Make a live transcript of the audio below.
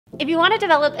If you want to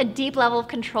develop a deep level of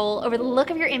control over the look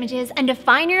of your images and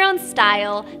define your own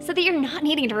style so that you're not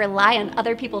needing to rely on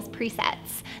other people's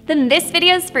presets, then this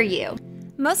video is for you.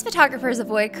 Most photographers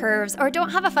avoid curves or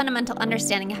don't have a fundamental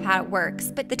understanding of how it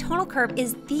works, but the tonal curve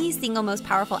is the single most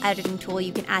powerful editing tool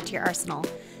you can add to your arsenal.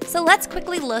 So let's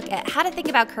quickly look at how to think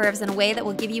about curves in a way that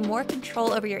will give you more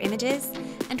control over your images,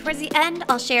 and towards the end,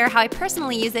 I'll share how I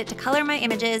personally use it to color my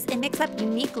images and mix up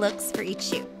unique looks for each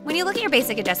shoot. When you look at your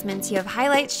basic adjustments, you have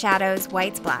highlights, shadows,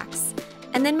 whites, blacks,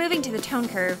 and then moving to the tone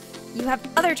curve, you have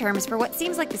other terms for what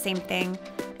seems like the same thing,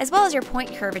 as well as your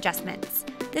point curve adjustments.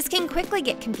 This can quickly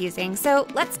get confusing, so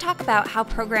let's talk about how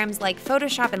programs like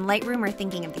Photoshop and Lightroom are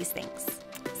thinking of these things.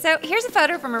 So here's a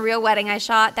photo from a real wedding I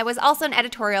shot that was also an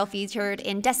editorial featured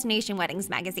in Destination Weddings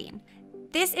magazine.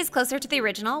 This is closer to the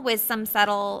original with some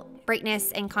subtle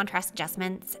brightness and contrast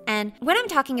adjustments. And when I'm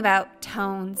talking about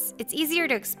tones, it's easier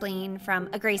to explain from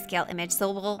a grayscale image,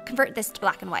 so we'll convert this to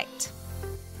black and white.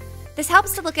 This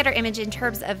helps to look at our image in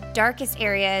terms of darkest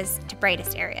areas to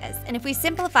brightest areas. And if we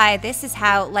simplify, this is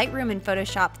how Lightroom and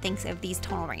Photoshop thinks of these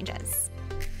tonal ranges.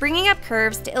 Bringing up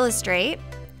curves to illustrate,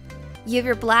 you have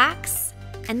your blacks,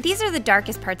 and these are the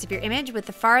darkest parts of your image with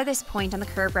the farthest point on the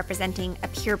curve representing a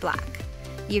pure black.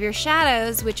 You have your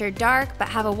shadows, which are dark but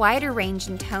have a wider range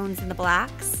in tones than the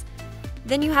blacks.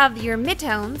 Then you have your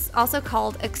midtones, also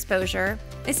called exposure.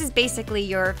 This is basically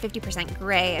your 50%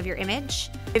 gray of your image.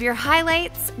 You have your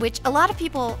highlights, which a lot of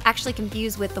people actually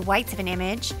confuse with the whites of an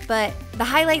image, but the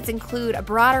highlights include a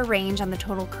broader range on the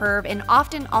tonal curve and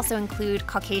often also include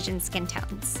Caucasian skin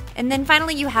tones. And then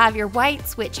finally you have your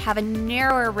whites, which have a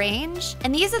narrower range,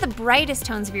 and these are the brightest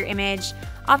tones of your image,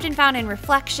 often found in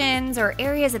reflections or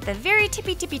areas at the very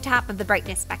tippy top of the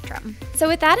brightness spectrum. So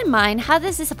with that in mind, how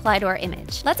does this apply to our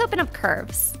image? Let's open up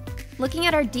curves. Looking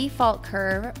at our default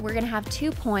curve, we're gonna have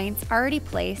 2 points already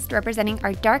placed representing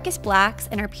our darkest blacks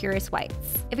and our purest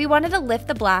whites. If we wanted to lift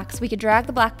the blacks, we could drag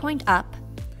the black point up,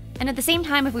 and at the same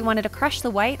time, if we wanted to crush the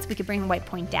whites, we could bring the white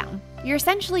point down. You're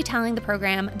essentially telling the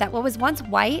program that what was once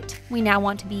white, we now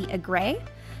want to be a gray,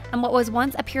 and what was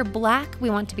once a pure black, we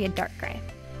want to be a dark gray.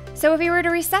 So if we were to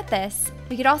reset this,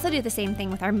 we could also do the same thing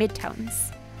with our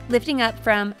midtones, lifting up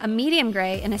from a medium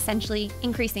gray and essentially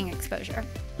increasing exposure.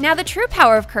 Now the true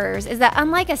power of curves is that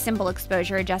unlike a simple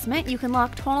exposure adjustment, you can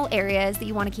lock tonal areas that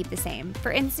you want to keep the same.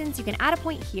 For instance, you can add a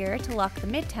point here to lock the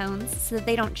midtones so that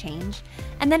they don't change,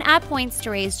 and then add points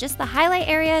to raise just the highlight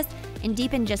areas and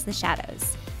deepen just the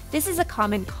shadows. This is a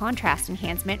common contrast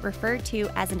enhancement referred to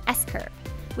as an S-curve,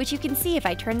 which you can see if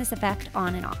I turn this effect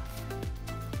on and off.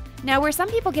 Now, where some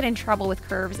people get in trouble with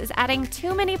curves is adding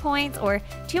too many points or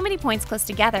too many points close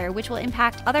together, which will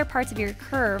impact other parts of your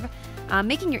curve,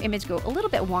 making your image go a little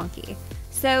bit wonky.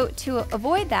 So to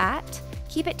avoid that,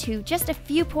 keep it to just a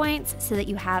few points so that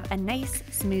you have a nice,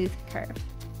 smooth curve.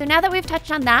 So now that we've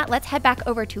touched on that, let's head back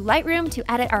over to Lightroom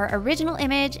to edit our original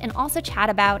image and also chat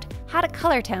about how to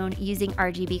color tone using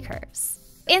RGB curves.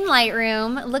 In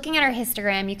Lightroom, looking at our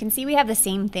histogram, you can see we have the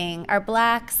same thing: our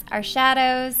blacks, our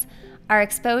shadows, our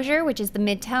exposure, which is the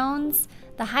midtones,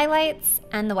 the highlights,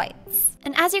 and the whites.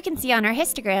 And as you can see on our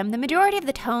histogram, the majority of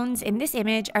the tones in this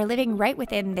image are living right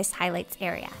within this highlights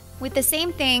area, with the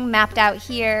same thing mapped out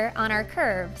here on our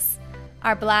curves: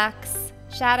 our blacks,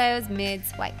 shadows,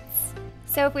 mids, whites.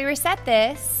 So if we reset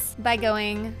this by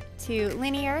going to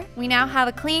linear, we now have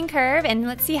a clean curve, and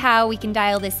let's see how we can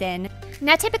dial this in.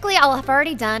 Now typically I'll have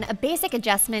already done a basic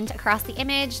adjustment across the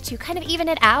image to kind of even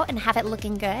it out and have it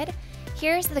looking good.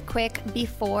 Here's the quick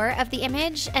before of the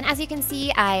image, and as you can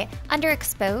see, I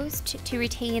underexposed to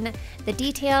retain the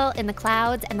detail in the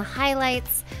clouds and the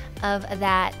highlights of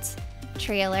that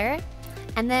trailer.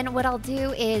 And then what I'll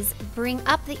do is bring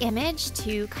up the image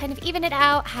to kind of even it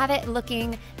out, have it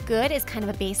looking good as kind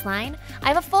of a baseline. I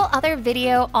have a full other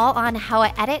video all on how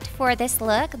I edit for this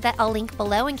look that I'll link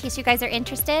below in case you guys are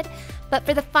interested. But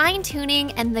for the fine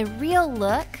tuning and the real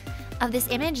look of this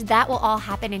image, that will all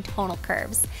happen in tonal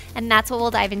curves, and that's what we'll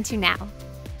dive into now.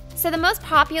 So the most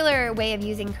popular way of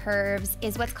using curves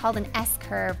is what's called an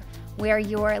S-curve, where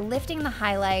you're lifting the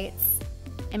highlights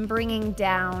and bringing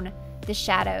down the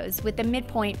shadows, with the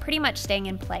midpoint pretty much staying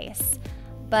in place.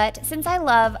 But since I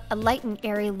love a light and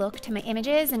airy look to my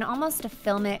images and almost a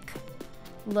filmic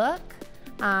look,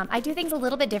 I do things a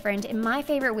little bit different, and my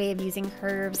favorite way of using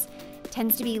curves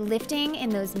tends to be lifting in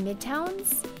those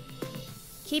midtones,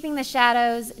 keeping the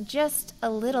shadows just a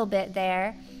little bit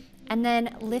there, and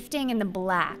then lifting in the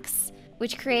blacks,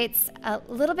 which creates a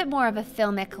little bit more of a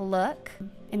filmic look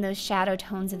in those shadow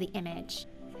tones of the image.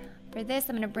 For this,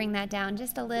 I'm gonna bring that down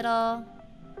just a little.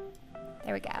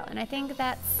 There we go, and I think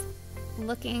that's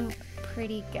looking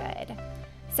pretty good.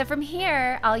 So from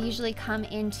here, I'll usually come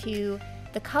into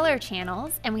the color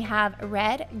channels, and we have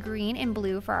red, green, and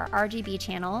blue for our RGB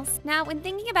channels. Now, when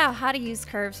thinking about how to use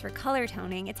curves for color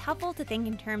toning, it's helpful to think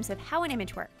in terms of how an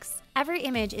image works. Every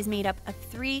image is made up of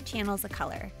 3 channels of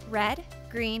color: red,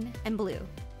 green, and blue,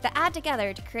 that add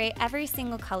together to create every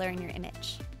single color in your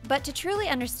image. But to truly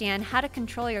understand how to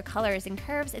control your colors and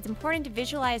curves, it's important to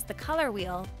visualize the color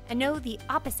wheel and know the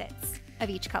opposites of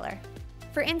each color.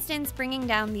 For instance, bringing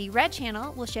down the red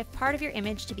channel will shift part of your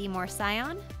image to be more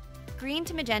cyan, green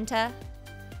to magenta,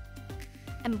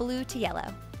 and blue to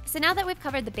yellow. So now that we've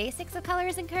covered the basics of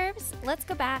colors and curves, let's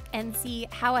go back and see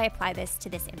how I apply this to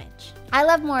this image. I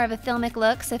love more of a filmic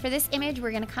look, so for this image,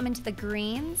 we're gonna come into the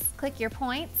greens, click your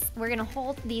points, we're gonna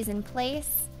hold these in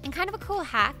place, and kind of a cool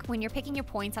hack when you're picking your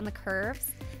points on the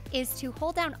curves is to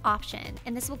hold down Option,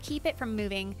 and this will keep it from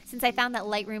moving, since I found that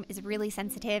Lightroom is really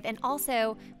sensitive, and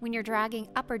also when you're dragging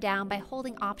up or down by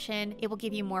holding Option, it will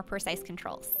give you more precise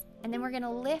controls. And then we're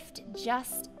gonna lift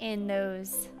just in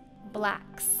those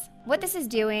blacks. What this is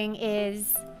doing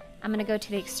is, I'm gonna go to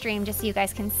the extreme just so you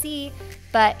guys can see,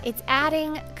 but it's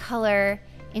adding color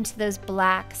into those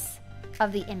blacks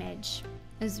of the image,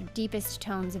 those deepest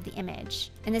tones of the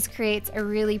image. And this creates a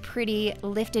really pretty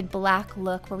lifted black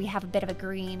look where we have a bit of a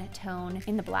green tone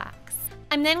in the blacks.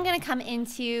 I'm then gonna come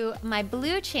into my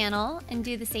blue channel and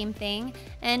do the same thing.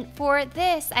 And for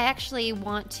this, I actually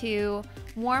want to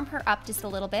warm her up just a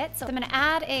little bit. So I'm gonna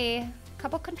add a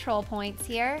couple control points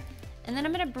here, and then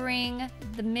I'm gonna bring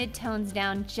the mid-tones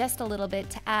down just a little bit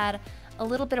to add a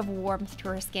little bit of warmth to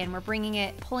her skin. We're pulling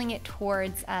it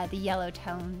towards the yellow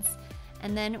tones.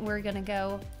 And then we're gonna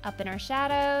go up in our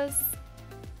shadows,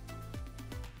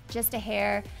 just a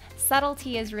hair.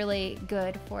 Subtlety is really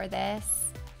good for this.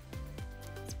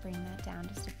 Let's bring that down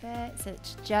just a bit. So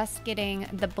it's just getting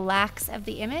the blacks of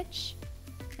the image.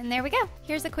 And there we go.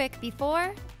 Here's a quick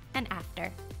before and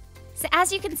after. So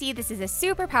as you can see, this is a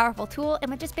super powerful tool,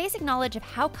 and with just basic knowledge of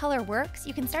how color works,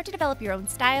 you can start to develop your own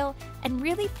style and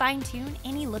really fine-tune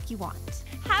any look you want.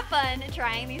 Have fun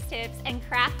trying these tips and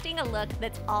crafting a look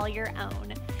that's all your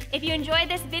own. If you enjoyed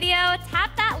this video,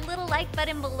 tap that little like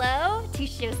button below to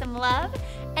show some love,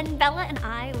 and Bella and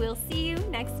I will see you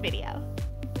next video.